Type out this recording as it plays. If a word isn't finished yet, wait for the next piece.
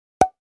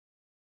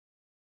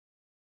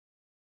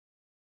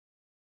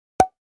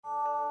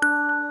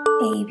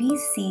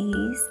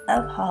ABCs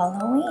of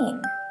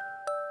Halloween.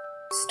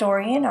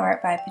 Story and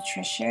art by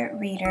Patricia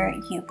Reeder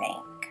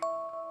Eubank.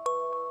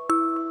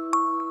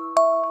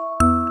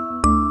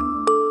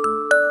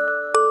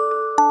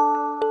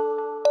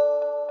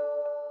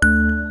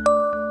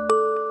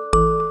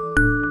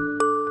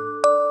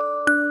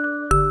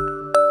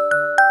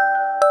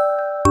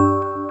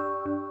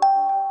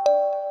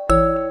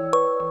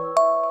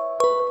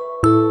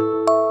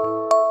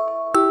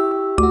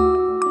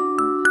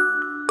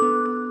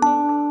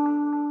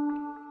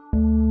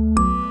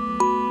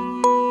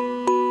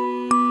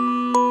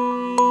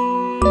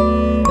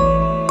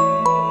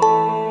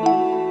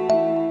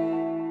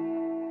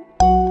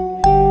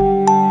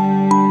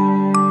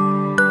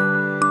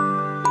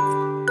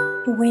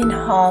 When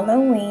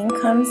Halloween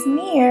comes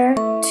near,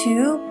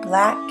 two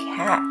black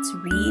cats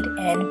read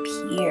and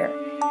peer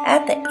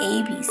at the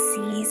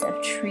ABCs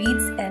of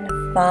treats and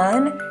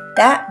fun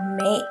that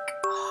make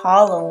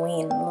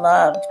Halloween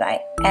loved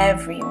by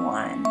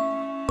everyone.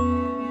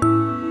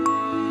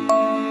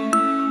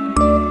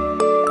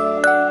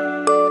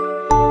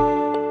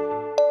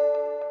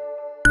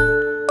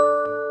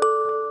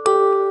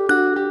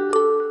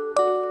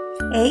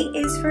 A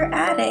is for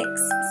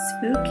attics,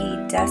 spooky,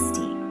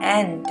 dusty,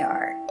 and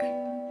dark.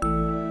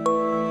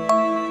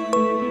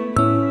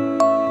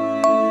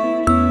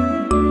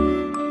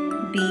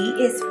 B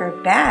is for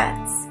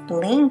bats,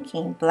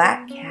 blinking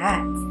black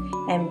cats,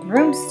 and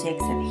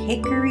broomsticks of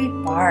hickory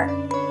bark.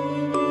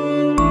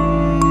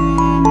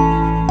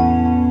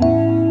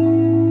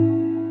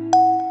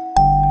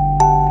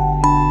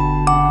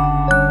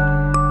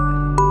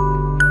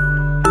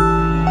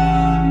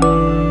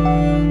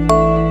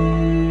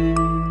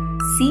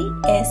 C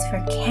is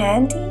for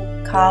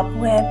candy,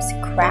 cobwebs,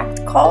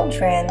 cracked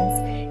cauldrons,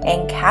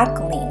 and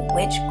cackling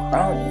witch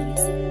cronies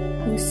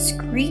who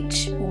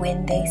screech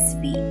when they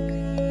speak.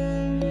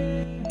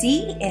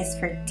 D is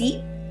for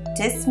deep,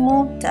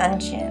 dismal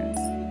dungeons,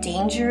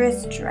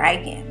 dangerous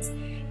dragons,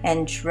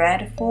 and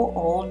dreadful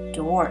old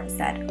doors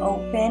that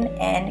open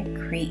and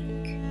creak.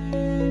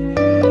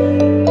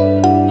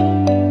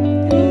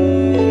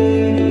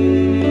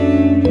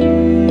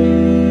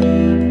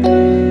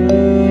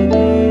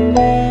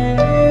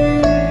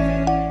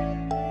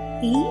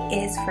 E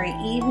is for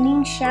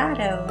evening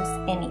shadows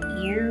and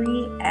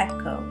eerie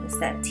echoes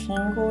that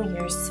tingle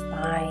your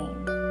spine.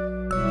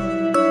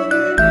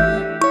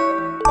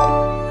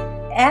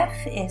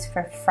 F is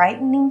for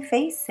frightening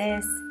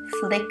faces,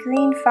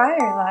 flickering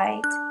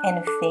firelight,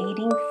 and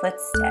fading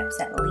footsteps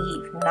that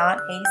leave not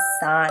a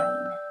sign.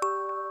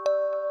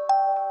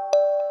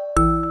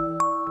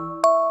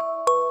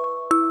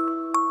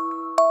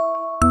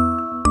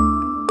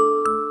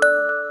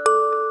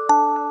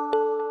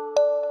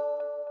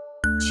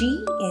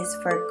 G is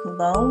for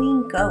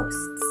glowing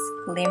ghosts,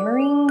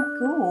 glimmering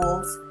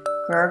ghouls,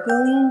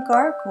 gurgling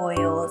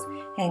gargoyles,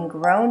 and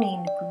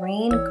groaning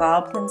green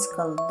goblins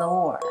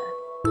galore.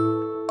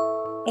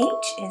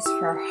 H is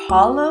for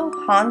hollow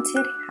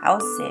haunted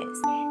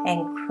houses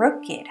and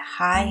crooked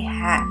high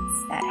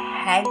hats that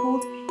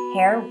haggled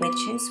hair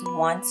witches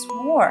once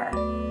wore.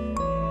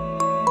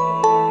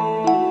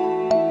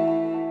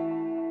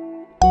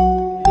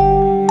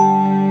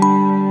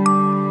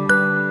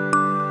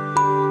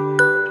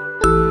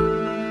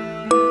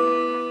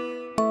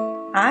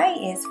 I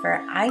is for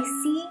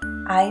icy,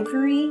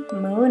 ivory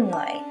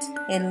moonlight,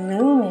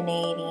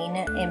 illuminating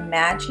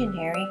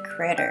imaginary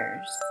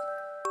critters.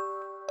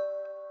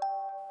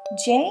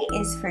 J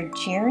is for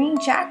jeering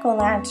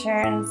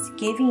jack-o'-lanterns,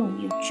 giving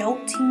you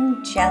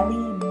jolting jelly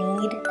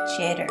mead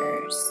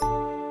jitters.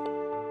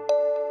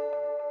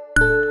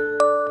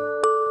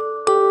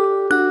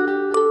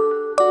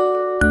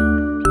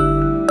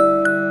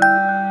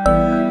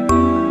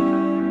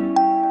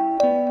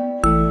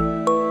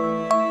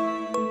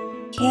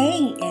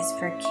 K is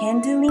for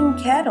kindling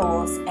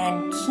kettles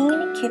and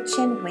keen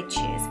kitchen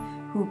witches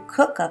who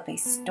cook up a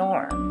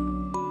storm.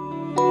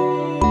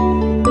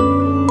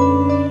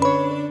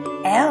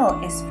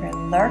 L is for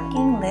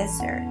lurking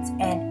lizards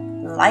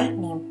and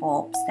lightning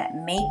bolts that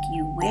make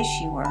you wish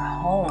you were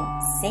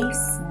home, safe,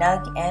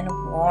 snug, and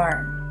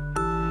warm.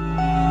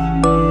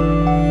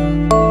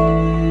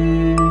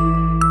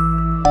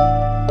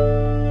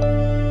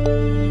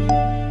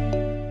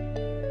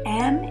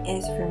 M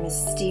is for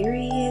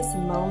mysterious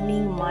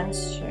moaning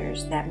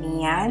monsters that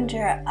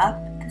meander up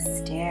the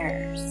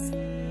stairs.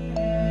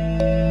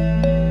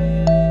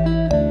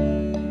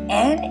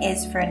 N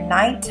is for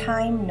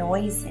nighttime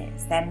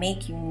noises that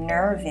make you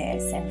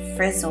nervous and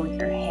frizzle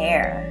your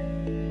hair.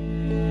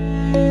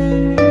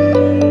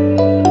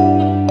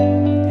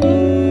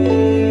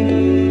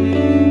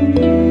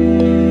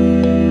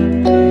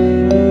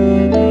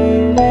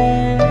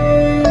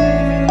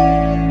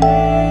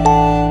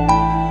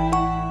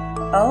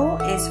 O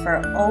is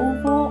for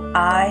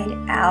oval-eyed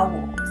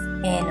owls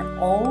in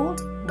old,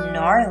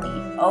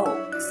 gnarly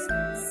oaks,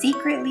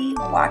 secretly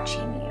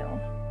watching you.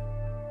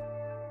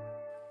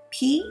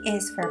 P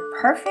is for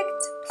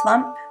perfect,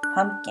 plump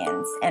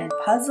pumpkins and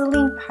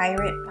puzzling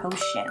pirate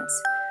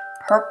potions,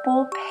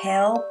 purple,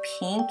 pale,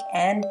 pink,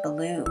 and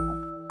blue.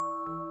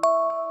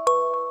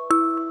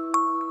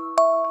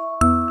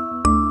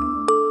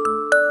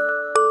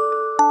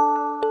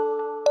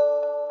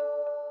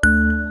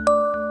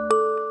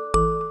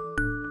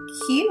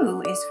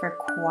 is for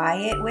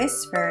quiet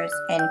whispers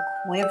and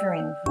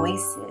quivering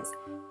voices,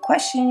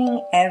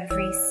 questioning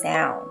every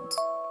sound.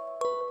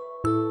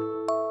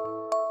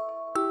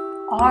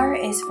 R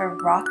is for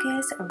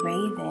raucous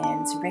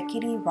ravens,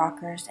 rickety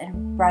rockers,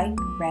 and ripe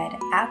red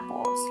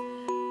apples,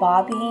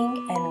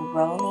 bobbing and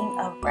rolling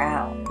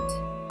around.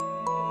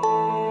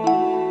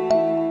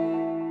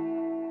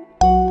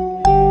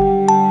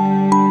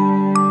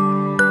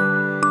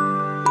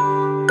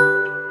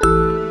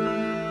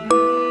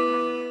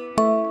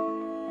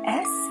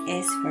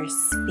 Is for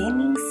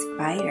spinning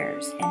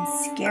spiders and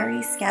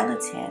scary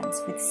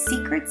skeletons with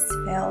secret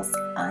spells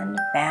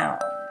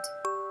unbound.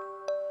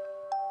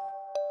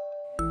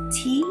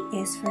 T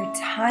is for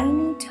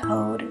tiny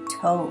toad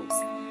toes,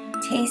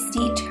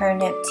 tasty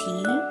turnip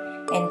tea,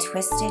 and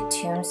twisted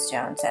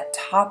tombstones that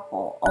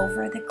topple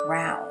over the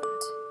ground.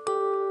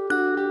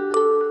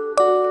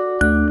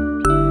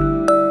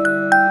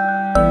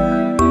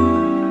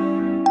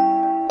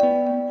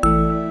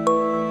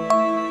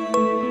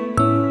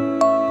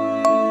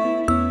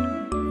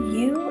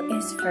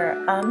 For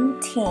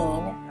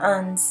umpteen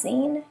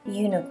unseen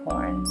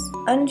unicorns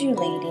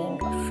undulating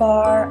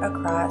far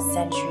across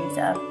centuries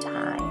of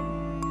time.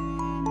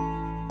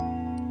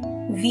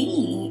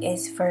 V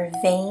is for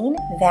vain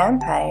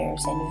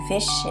vampires and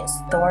vicious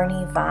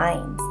thorny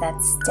vines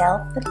that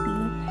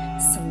stealthily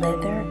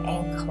slither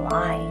and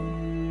climb.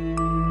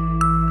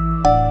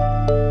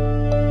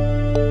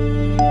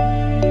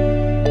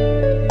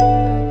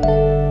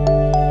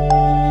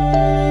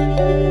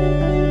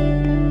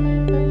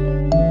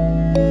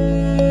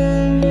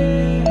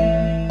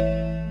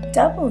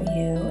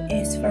 W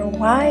is for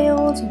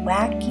wild,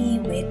 wacky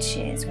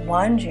witches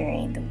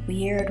wandering the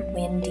weird,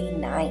 windy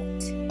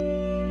night.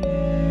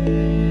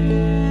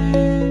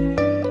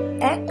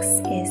 X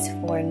is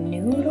for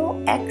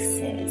noodle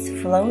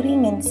X's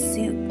floating in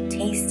soup,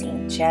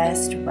 tasting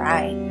just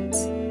right.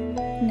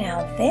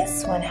 Now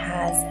this one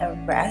has a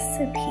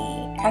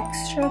recipe,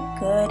 extra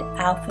good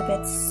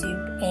alphabet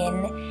soup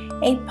in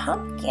a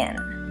pumpkin.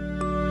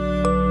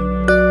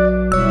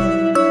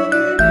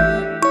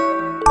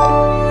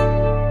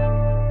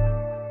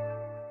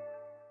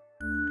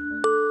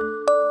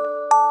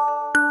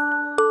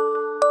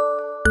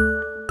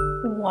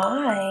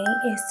 Y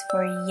is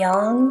for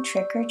young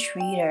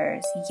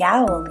trick-or-treaters,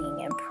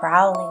 yowling and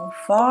prowling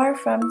far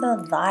from the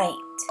light.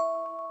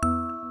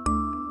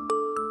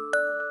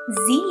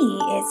 Z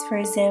is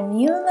for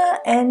Zamula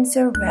and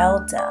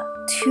Zerelda,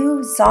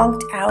 two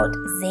zonked-out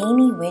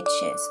zany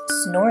witches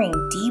snoring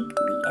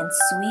deeply and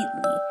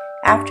sweetly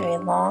after a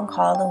long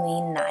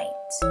Halloween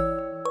night.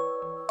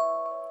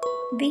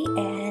 The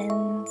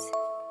end.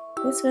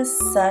 This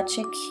was such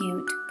a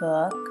cute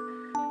book.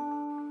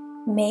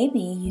 Maybe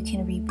you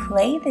can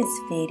replay this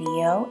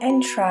video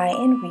and try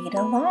and read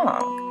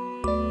along.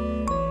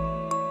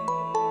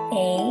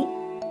 A,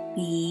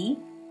 B,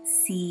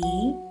 C,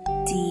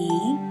 D,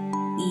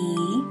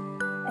 E,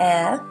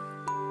 F,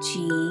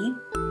 G,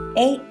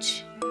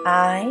 H,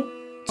 I,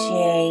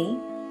 J,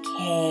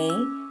 K,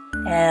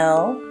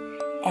 L,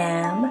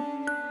 M,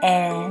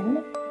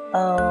 N,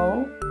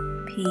 O,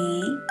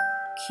 P,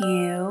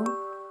 Q,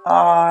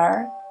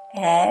 R,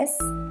 S,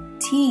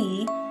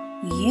 T,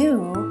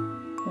 U,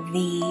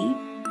 V,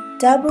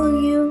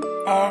 W,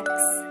 X,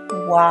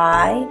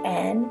 Y,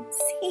 and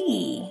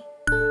Z.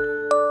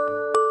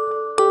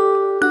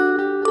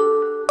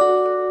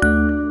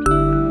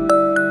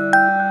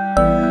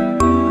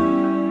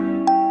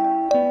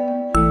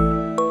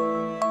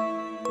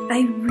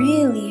 I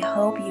really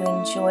hope you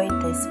enjoyed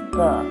this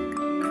book.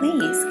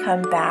 Please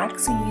come back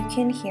so you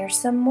can hear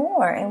some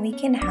more and we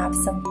can have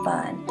some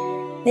fun.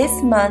 This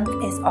month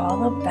is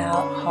all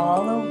about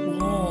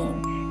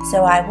Halloween,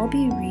 so I will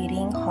be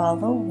reading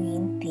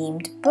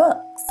Halloween-themed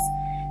books.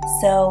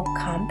 So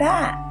come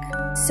back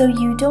so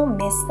you don't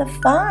miss the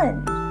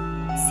fun.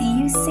 See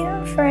you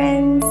soon, friends.